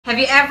Have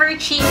you ever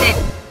cheated?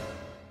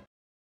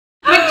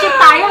 Nag-cheat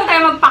tayo, huwag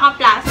tayo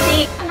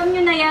magpaka-plastic. Alam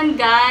nyo na yan,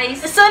 guys.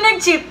 So,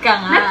 nag-cheat ka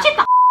nga?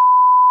 Nag-cheat ako.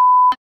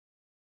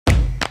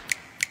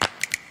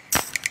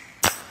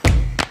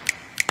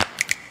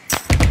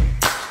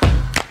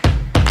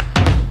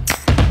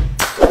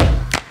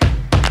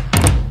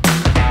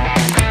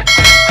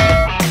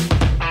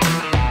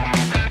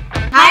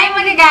 Hi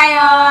mga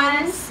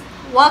gayons!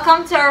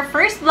 Welcome to our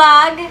first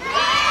vlog.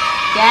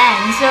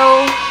 Yan.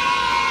 So,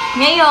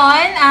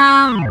 ngayon,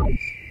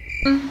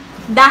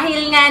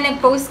 dahil nga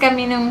nag-post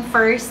kami ng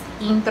first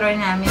intro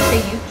namin sa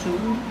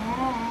YouTube,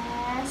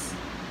 Yes.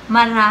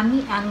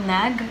 marami ang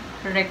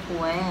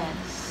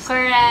nag-request.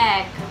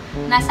 Correct.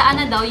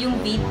 Nasaan na daw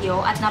yung video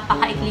at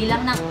napakaikli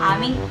lang ng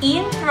aming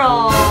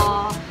intro.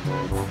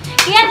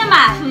 Kaya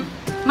naman,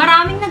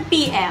 maraming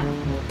nag-PM,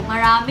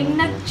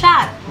 maraming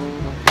nag-chat.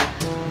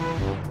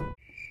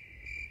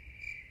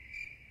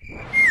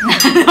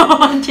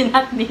 Ano ang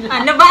chinat nila?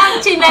 Ano ba ang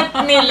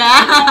chinat nila?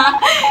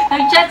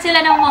 Nag-chat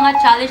sila ng mga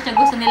challenge na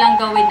gusto nilang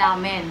gawin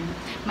namin.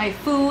 May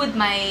food,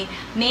 may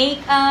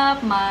makeup,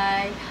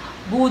 may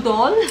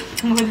budol.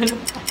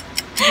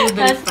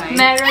 Budol fight.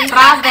 Meron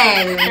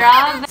Travel.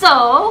 So,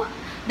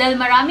 dahil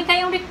marami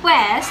kayong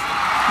request,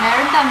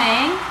 meron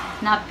kaming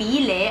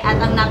napili. At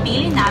ang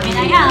napili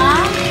namin ay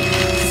ang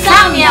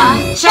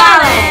Samyang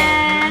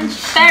Challenge!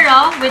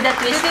 Pero, with a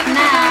twist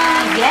na,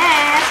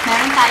 yes,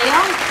 meron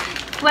tayong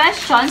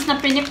questions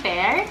na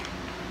prepare.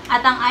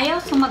 At ang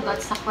ayaw sumagot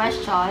sa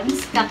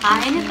questions,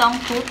 kakain itong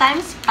 2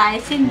 times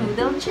spicy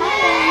noodle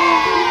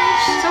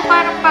challenge. So,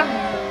 parang pag...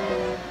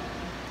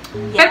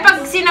 Yes. Pero pag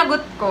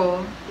sinagot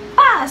ko,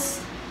 Pass!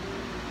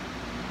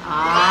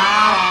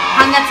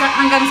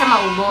 hanggang sa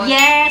maubos.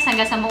 Yes,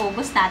 hanggang sa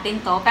maubos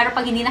natin to. Pero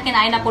pag hindi na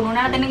kinain, napuno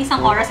na natin ng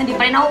isang oras, hindi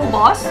pa rin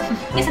nauubos.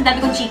 Kasi ang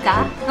dami kong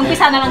chika.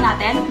 Umpisa na lang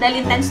natin,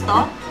 dahil intense to.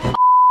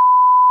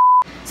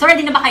 So,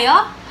 ready na ba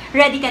kayo?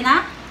 Ready ka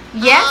na?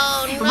 Yes?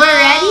 We're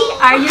ready?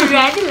 Are you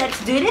ready? Let's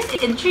do this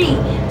in 3,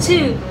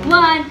 2, 1.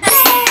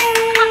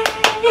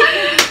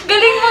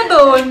 Galing mo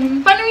dun.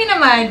 Paano yun na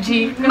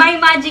magic?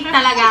 May magic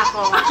talaga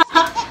ako.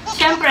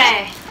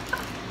 Siyempre,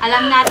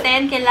 alam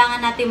natin, kailangan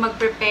natin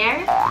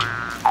mag-prepare.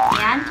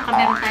 Yan, tsaka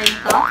meron tayo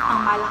ito,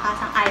 ang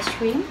malakasang ice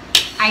cream.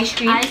 Ice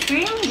cream? Ice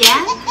cream,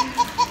 yan.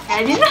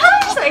 Ready na?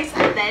 So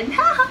excited.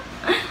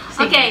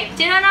 Okay,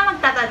 sino na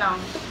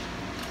magtatanong?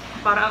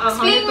 Para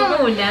Explain mo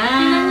muna.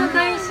 Tingnan nyo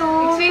guys, so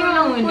Explain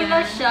mo muna.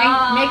 pula siya.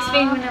 Ay,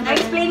 na-explain mo na ba?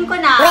 Na-explain ko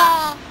na.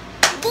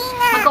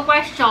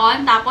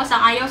 Magko-question, tapos ang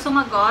ayaw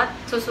sumagot,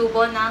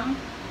 susubo ng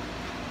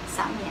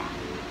Samyang.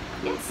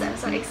 Yes, I'm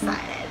so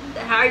excited.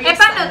 How are you?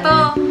 Paano to?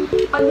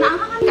 Pag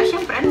naangangan ka,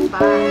 syempre, ano ba?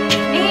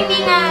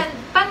 Hindi nga.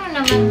 Paano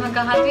naman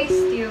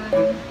magkaka-twist yun?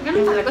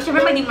 Ganun talaga.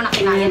 Syempre, pag di mo na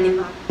kinaya, di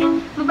ba?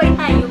 Mabait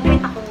tayo.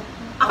 Mabait ako.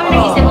 Ako yung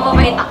nag-isip mo,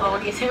 mabait ako.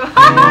 Nag-isip mo.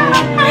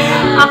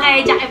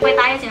 Okay, Jack and Boy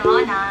tayo. Sino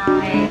mo na?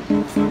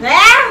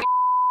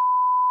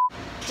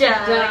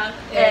 Jack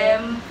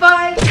and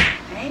Boy.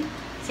 Okay.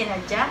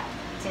 Sinadya.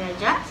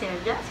 Sinadya.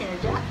 Sinadya.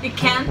 Sinadya. You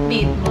can't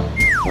beat mo.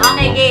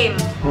 Okay, game.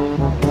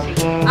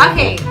 Sige.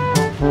 Okay.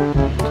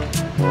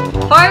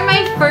 For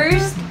my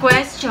first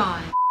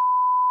question,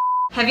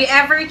 have you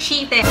ever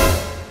cheated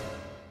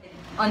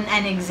on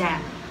an exam?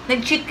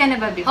 Nag-cheat ka na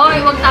ba before?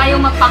 Hoy, huwag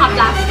tayong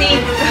magpaka-plastic.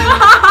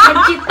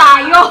 Nag-cheat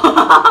tayo.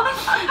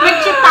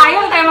 Nag-cheat tayo,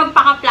 huwag tayong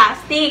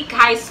magpaka-plastic.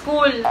 High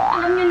school.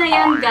 Alam nyo na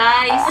yan,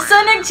 guys. So,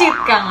 nag-cheat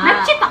ka nga?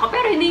 Nag-cheat ako,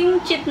 pero hindi yung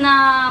cheat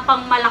na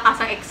pang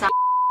malakas ang exam.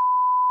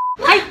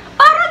 Ay,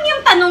 parang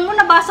yung tanong mo,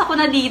 nabasa ko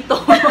na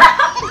dito.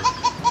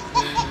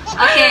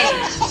 Okay.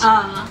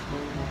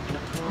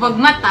 Wag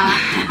mata.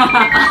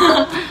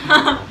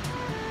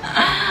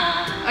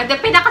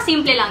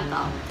 Pinaka-simple lang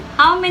to.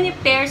 How many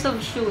pairs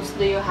of shoes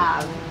do you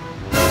have?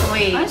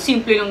 Wait. Ay,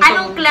 simple lang to.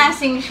 Anong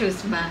klaseng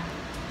shoes ba?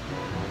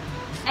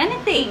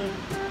 Anything.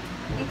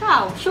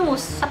 Ikaw,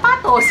 shoes,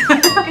 sapatos.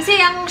 Kasi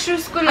ang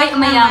shoes ko Ay,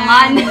 lang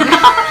mayaman.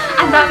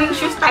 Ang daming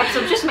shoes, types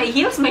of shoes. May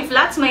heels, may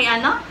flats, may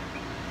ano.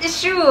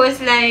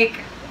 Shoes,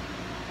 like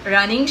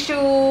running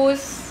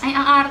shoes, Ay,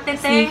 ang arte,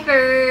 te.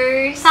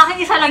 sneakers, Sa akin,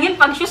 isa lang yun.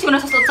 Pag shoes, yung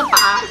nasusuot sa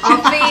paa.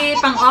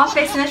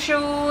 pang-office na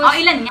shoes. Oh,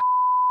 ilan nga?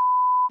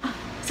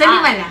 Sa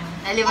lima lang.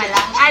 Lima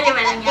lang.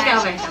 Lima lang yan. Ikaw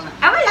ba?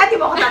 Wala, di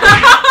ba ako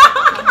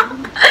tatanong?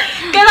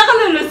 Kailan ka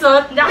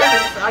lulusot? Hindi ako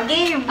gusto.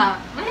 Game.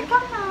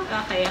 Ikaw na.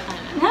 Okay,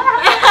 akala.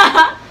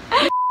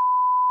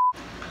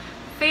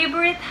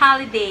 Favorite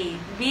holiday?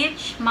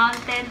 Beach,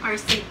 mountain, or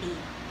city?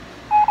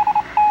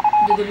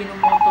 Duduli ng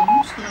mga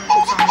tanong. Sinang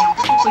ito sa amin.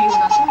 Tuyo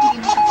na ito. Hindi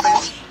na siya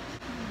fresh.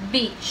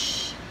 Beach.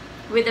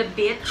 With a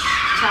beach.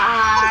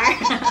 Char.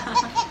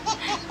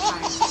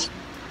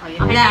 Okay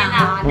Okay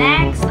na.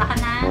 Next. Ako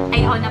na.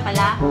 Ay, ako na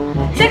pala.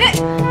 Sige!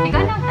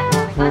 Ikaw na ang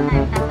tanong. Ikaw na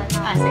yung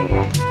tatanong.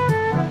 Sige.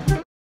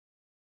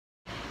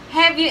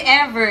 Have you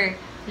ever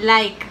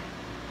liked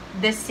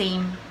the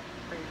same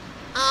person?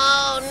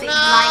 Oh, no!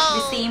 Like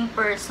the same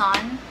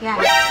person? Yeah.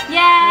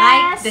 Yes!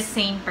 Like the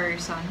same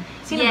person.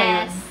 Sino ba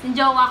yun? Yes. Yung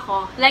jowa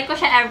ko. Like ko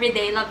siya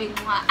everyday. Loving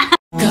mo nga.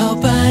 Ikaw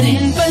pa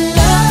rin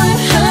pala,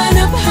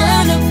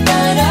 hanap-hanap,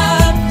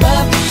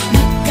 hanap-hanap.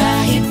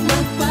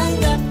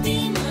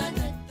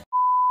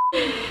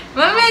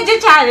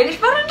 challenge?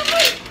 Parang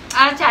naman.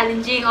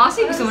 Challenging.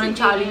 Sige, gusto mo ng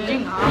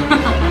challenging,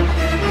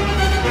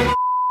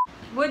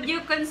 Would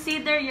you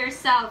consider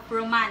yourself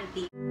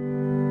romantic?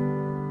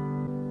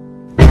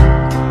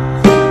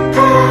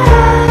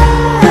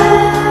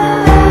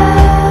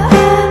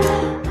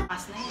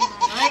 Pas na yan.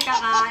 Ay,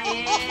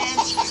 kakain.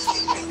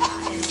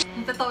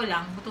 Totoo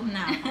lang, gutom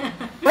na.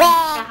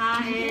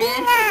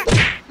 Kakain.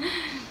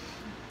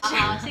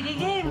 Sige,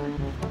 game.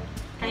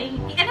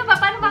 Ano ba?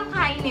 Paano bang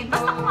kainin?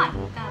 Basta kumain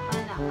ka.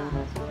 Pala ka.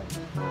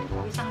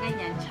 Isang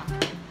ganyan siya.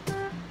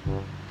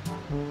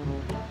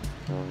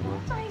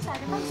 Sorry,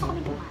 parang gusto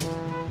kami kumain.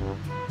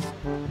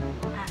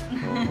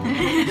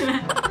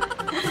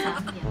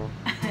 Samyang.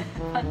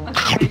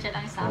 Pag-commercial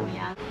ang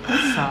Samyang.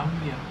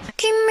 Samyang.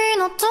 Kimi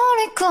no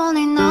toriko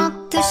ni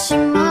natte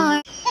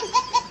shimai.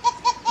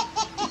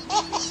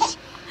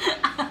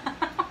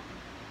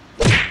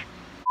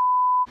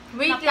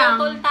 Wait lang.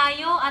 Naputol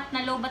tayo at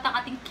nalobat ang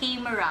ating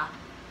camera.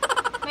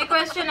 May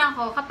question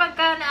ako. Kapag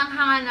ka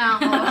naanghangan na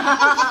ako,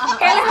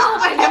 kailan ako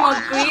pwede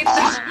mag-quit?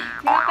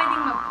 Hindi ba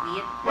pwedeng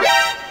mag-quit?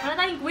 Wala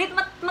tayong quit.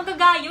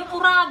 Magagayon,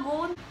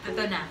 uragon.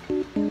 Ito na.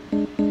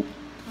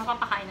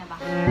 Mapapakain na ba?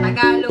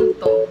 Tagalog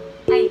to.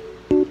 Ay.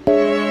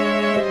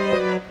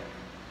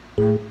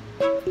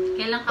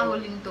 Kailan ka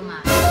huling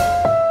tumaas?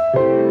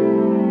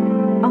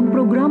 Ang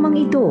programang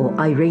ito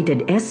ay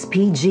rated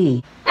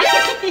SPG.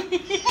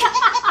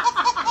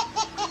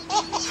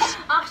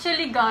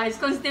 Actually guys,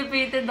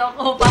 constipated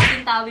ako.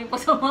 Pasintabi po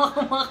sa mga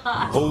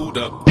kumakain. Hold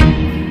up.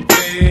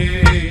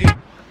 Hey.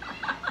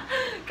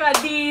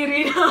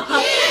 Kadiri na.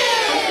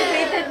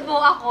 Constipated po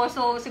ako,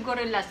 so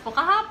siguro last po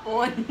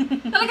kahapon.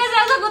 Talaga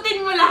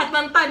sasagutin mo lahat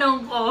ng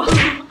tanong ko.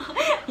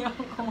 Yung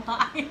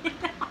kumain.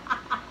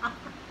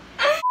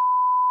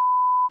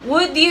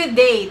 Would you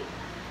date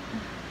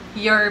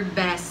your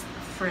best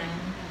friend?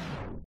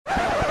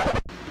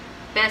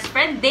 Best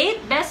friend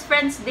date? Best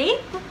friend's date?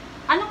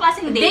 Anong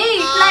klaseng date? Date!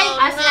 Like,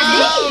 as a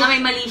date? Na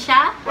may mali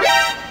siya?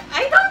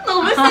 I don't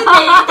know. Basta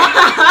date.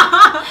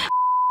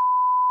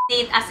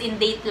 Date as in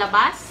date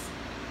labas?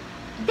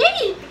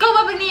 Date! Ikaw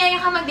ba pag niyaya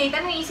ka mag-date,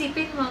 anong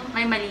isipin mo?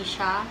 May mali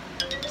siya?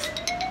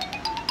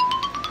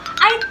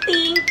 I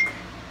think...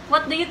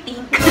 What do you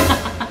think?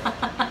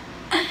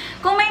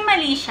 Kung may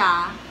mali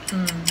siya,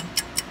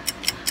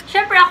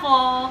 syempre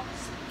ako,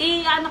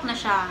 ano ko na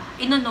siya,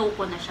 ino-know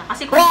ko na siya.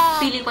 Kasi kung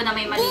pili ko na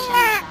may mali siya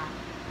na siya.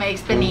 May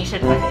explanation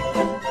pa rin.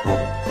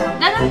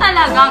 Ganun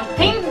talaga.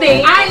 Hindi!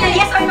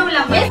 Yes or no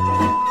lang. Yes.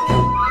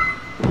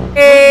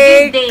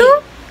 Would you date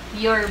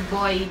your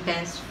boy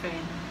best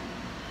friend?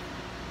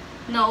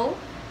 No?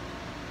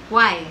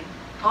 Why?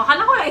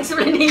 Akala ko yung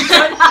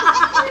explanation.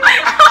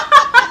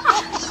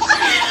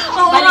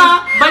 Oo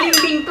nga.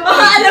 Balimbing to.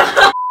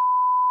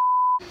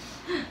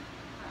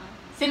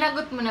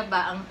 Sinagot mo na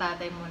ba ang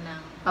tatay mo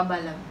ng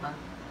pabalagbag?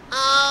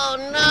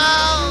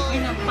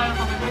 Ay, napapala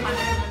ka naman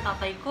ng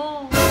tatay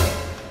ko.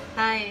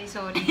 Tay,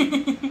 sorry.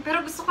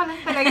 Pero gusto ko lang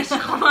talaga siya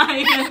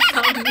kumain ng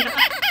samyang.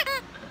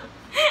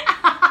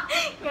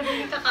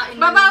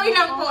 Babawi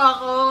lang po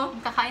ako.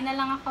 Kakain na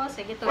lang ako.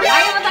 Sige, to.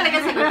 Ayaw mo talaga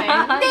sagutin.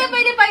 Hindi,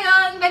 pwede pa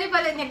yun. Pwede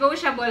pala,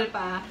 negotiable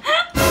pa.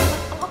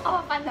 Ako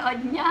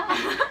mapanood niya.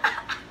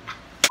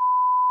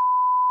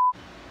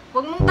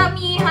 Huwag mong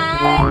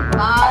tamihan.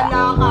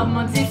 Bahala ka,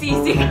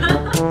 magsisisi ka.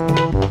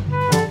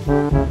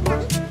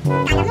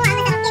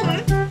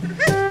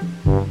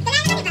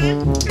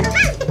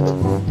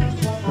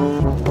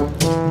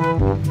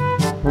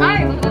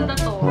 Ay, maganda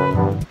to.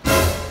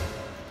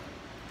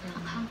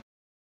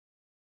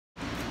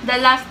 The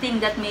last thing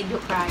that made you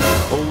cry.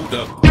 Hold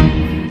up.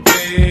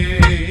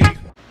 Hey.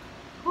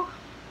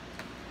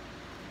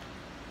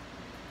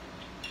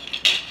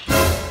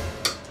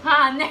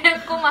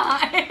 Hanep,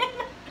 kumain.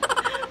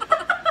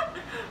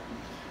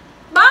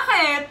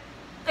 Bakit?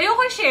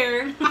 Ayoko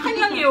share. Akin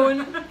lang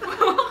yun.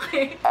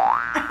 Okay.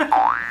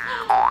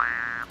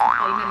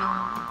 Kain na lang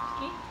ako.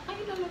 Okay?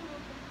 Kain na lang ako.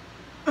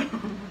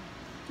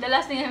 The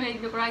last thing that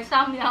made you cry,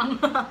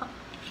 Samyang.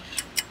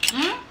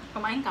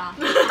 Kumain ka.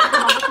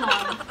 Kumabot mo.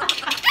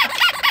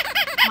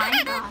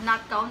 Kumain ka.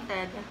 Not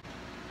counted.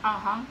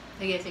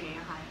 Sige, sige.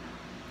 Kakain na.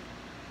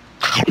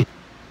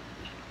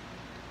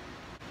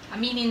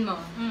 Aminin mo.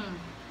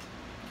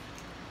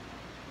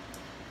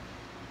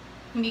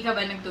 Hindi ka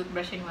ba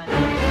nag-toothbrush in one day?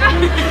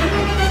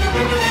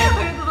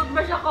 Ay,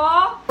 tututbrush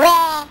ako?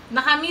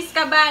 Nakamiss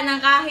ka ba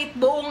ng kahit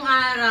buong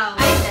araw?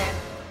 Ay, hindi.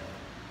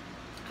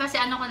 Kasi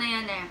ano ko na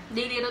yan eh.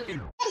 Daily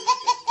routine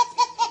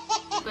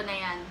ko na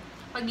yan.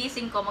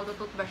 Pagising ko,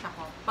 mag-toothbrush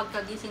ako.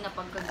 Pagkagising na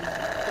pagkagising,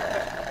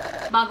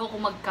 toothbrush. Bago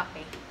ko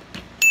magkape.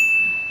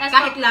 Tas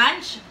Kahit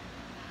lunch?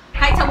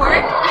 Kahit sa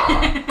work?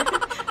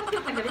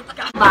 Nagalit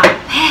ka ba?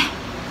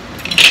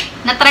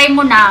 Na-try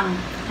mo nang.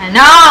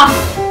 Ano?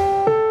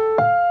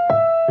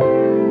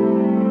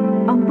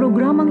 Ang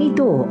programang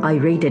ito ay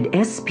rated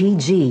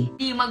SPG.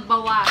 Hindi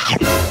magbawas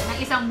ng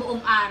isang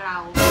buong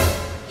araw.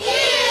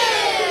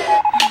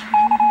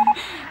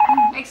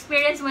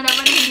 Experience mo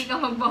naman hindi ka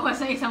magbawas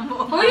ng isang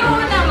buong araw. Uy,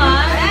 oo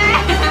naman!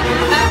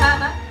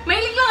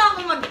 Mahilig lang ako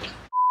mag...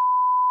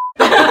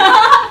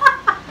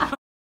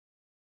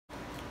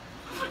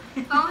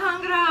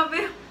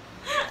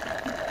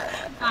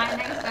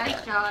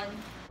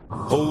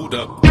 Hold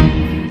up.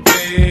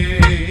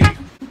 Hey.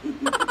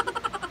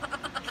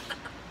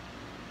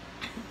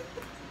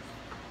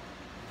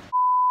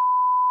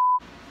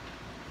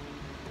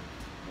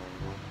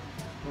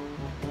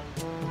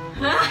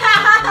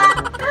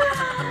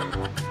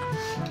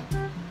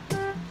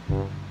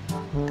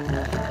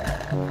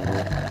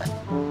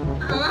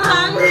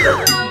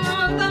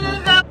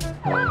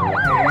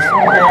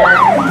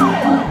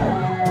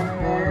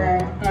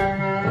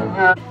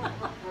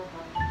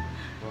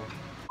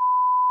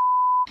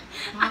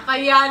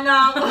 Makaya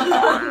na ako.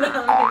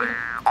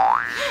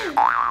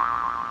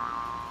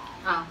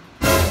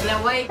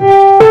 Naglaway.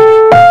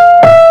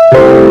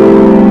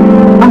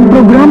 Ang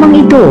programang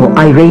ito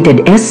ay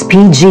rated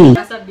SPG.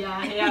 Sa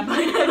biyahe,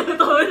 habang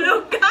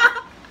natutulog ka.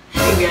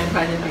 Yan,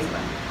 positive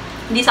ba?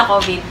 Hindi sa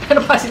COVID,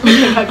 pero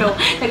positive na gagawin.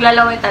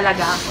 Naglalaway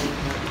talaga ako.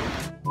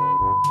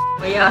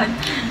 Ayan.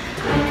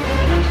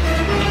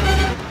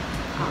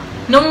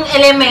 Nung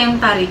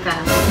elementary ka,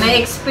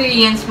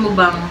 na-experience mo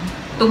bang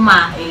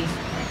tumae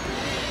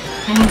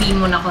na hindi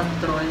mo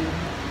na-control?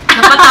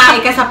 Napatae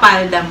ka sa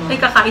palda mo. Ay,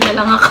 kakain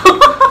na lang ako.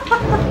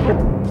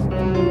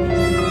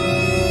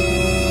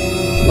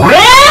 Uy,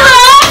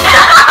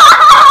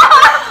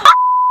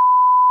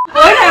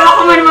 ewan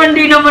ko man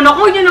din naman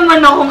ako. Yun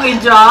naman akong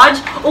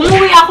i-judge.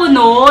 Umuwi ako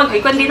noon. Ay,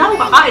 kung hindi na ako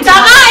kakain.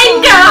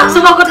 Kakain ka!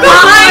 Sumagot na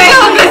ako eh.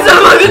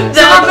 Sumagot dyan!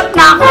 Sumagot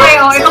na ako eh.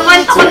 O,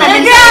 ikukwento ko na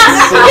din.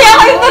 Hindi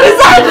ako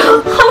interesado!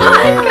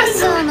 Kakain ka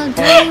sa...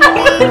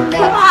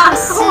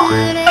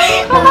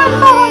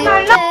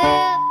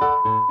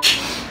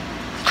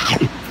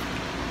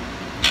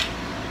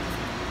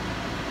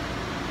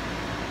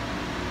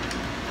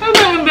 Ano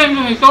ba yung blend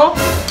mo ito?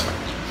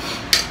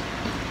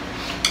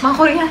 Mga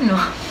Koreano.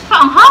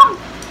 Paanghang!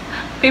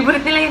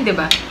 Favorite nila yun, di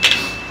ba?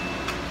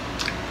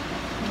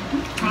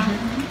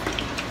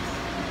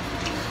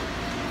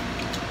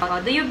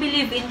 Do you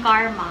believe in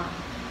karma?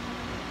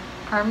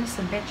 Karma's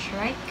a bitch,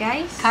 right,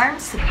 guys?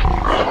 Karma's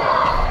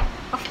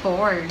Of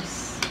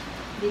course.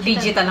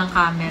 Digital ang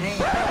camera eh.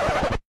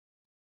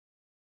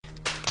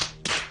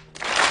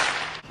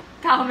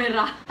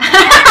 Camera.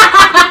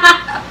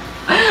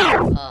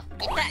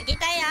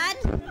 Kita yan?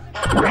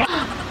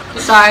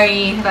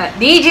 Sorry, but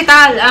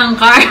digital ang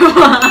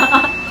karma.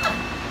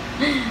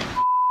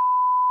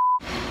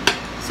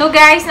 So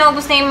guys,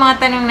 naubos na yung mga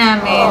tanong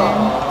namin.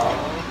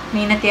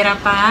 May natira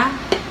pa.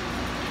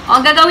 O,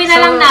 ang gagawin na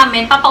lang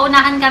namin,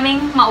 papaunahan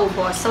kaming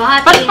maubos. So,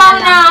 Ba't hatiin na lang.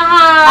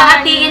 paunahan?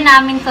 Hahatiin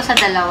namin to sa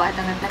dalawa.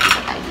 Tangat-tangat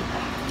pa tayo dito.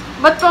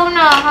 Ba't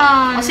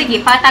paunahan? O,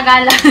 sige,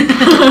 patagalan.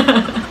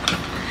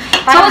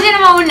 So, kung sino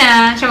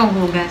mauna, siya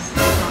maghugas.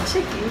 O,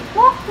 sige.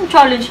 Oh,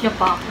 challenge niya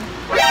pa ako.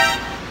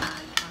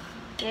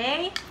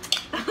 Okay.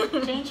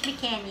 Change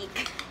mechanic.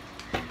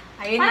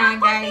 Ayun na,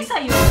 guys.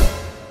 Sa'yo.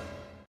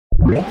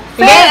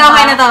 Sige,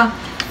 okay na to.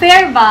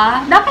 Fair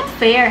ba? Dapat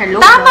fair. Hello.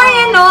 Tama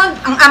yan, no?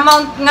 Ang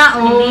amount nga,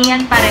 Hindi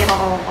yan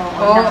pareho.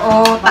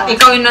 Oo.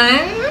 Ikaw na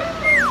yun.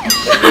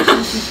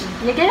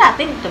 Lagyan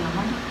natin ito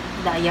naman.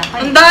 Daya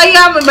ka. Ang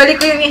daya, magbalik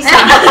ko yung isa.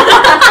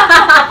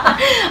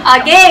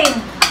 Okay.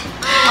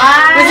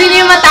 Kasi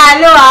hindi yung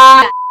matalo,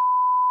 ah.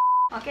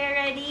 Okay,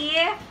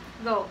 ready?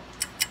 Go.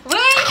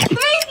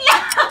 Wait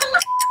lang!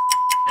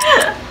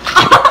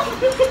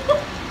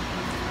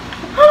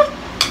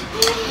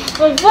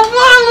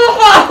 Magpapango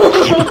ka!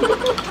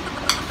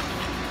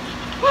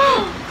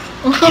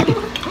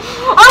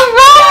 Ang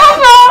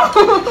bango!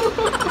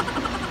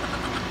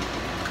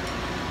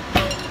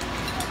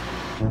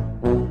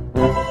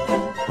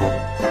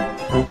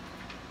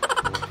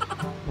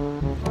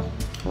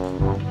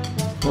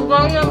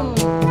 Gaya mo.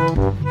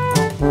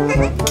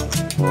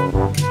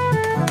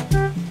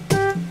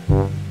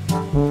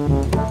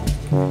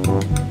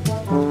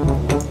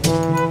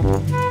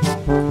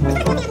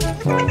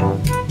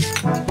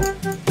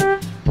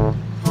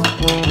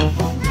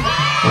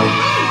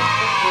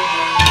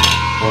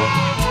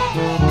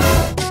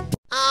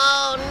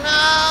 Oh no!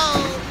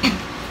 Oh no!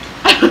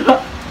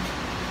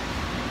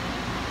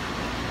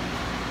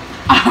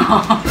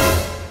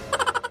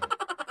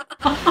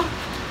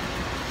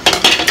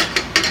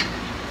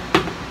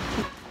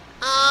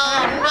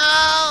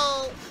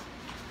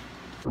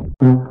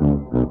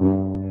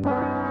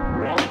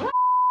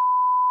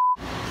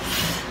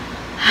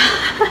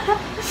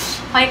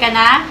 Okay ka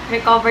na?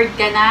 Recovered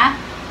ka na?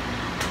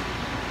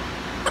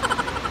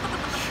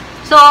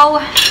 So,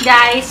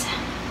 guys,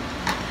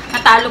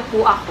 natalo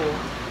po ako.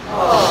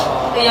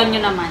 Ayan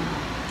nyo naman.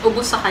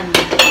 Ubus sa kanya.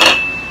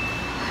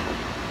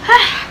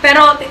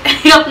 Pero,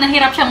 hirap na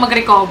hirap siyang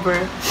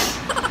mag-recover.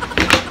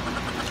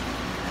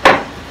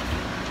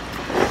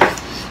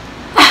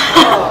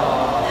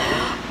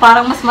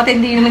 Parang mas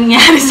matindi yung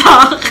nangyari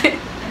sa akin.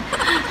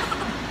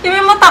 Yung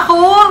may mata ko.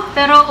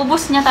 Pero,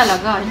 ubus niya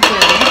talaga. Hindi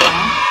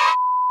ha?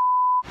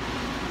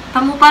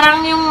 Tamo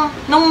parang yung,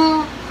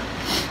 nung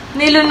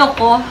nilunok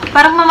ko,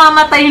 parang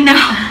mamamatay na.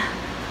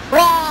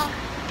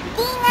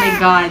 My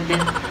God.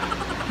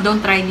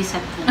 Don't try this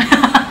at home.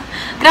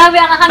 Grabe,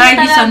 ang kakanta Try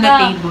talaga. this on the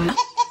table.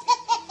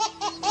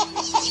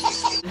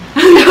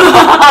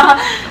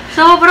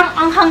 Sobrang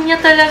anghang niya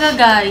talaga,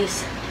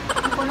 guys.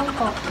 Kulong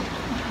po.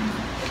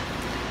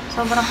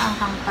 Sobrang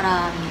anghang,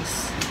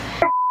 promise.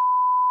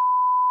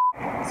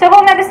 So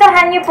kung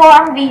nagustuhan niyo po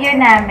ang video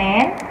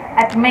namin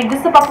at may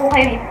gusto pa po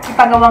kayo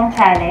ipagawang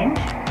challenge,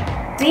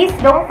 please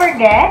don't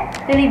forget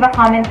to leave a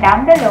comment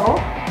down below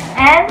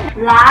and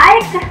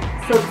like,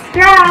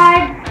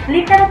 subscribe,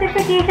 click the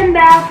notification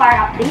bell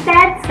para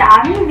updated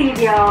sa aming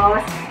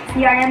videos.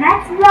 See you on the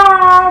next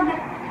vlog!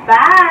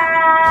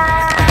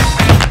 Bye!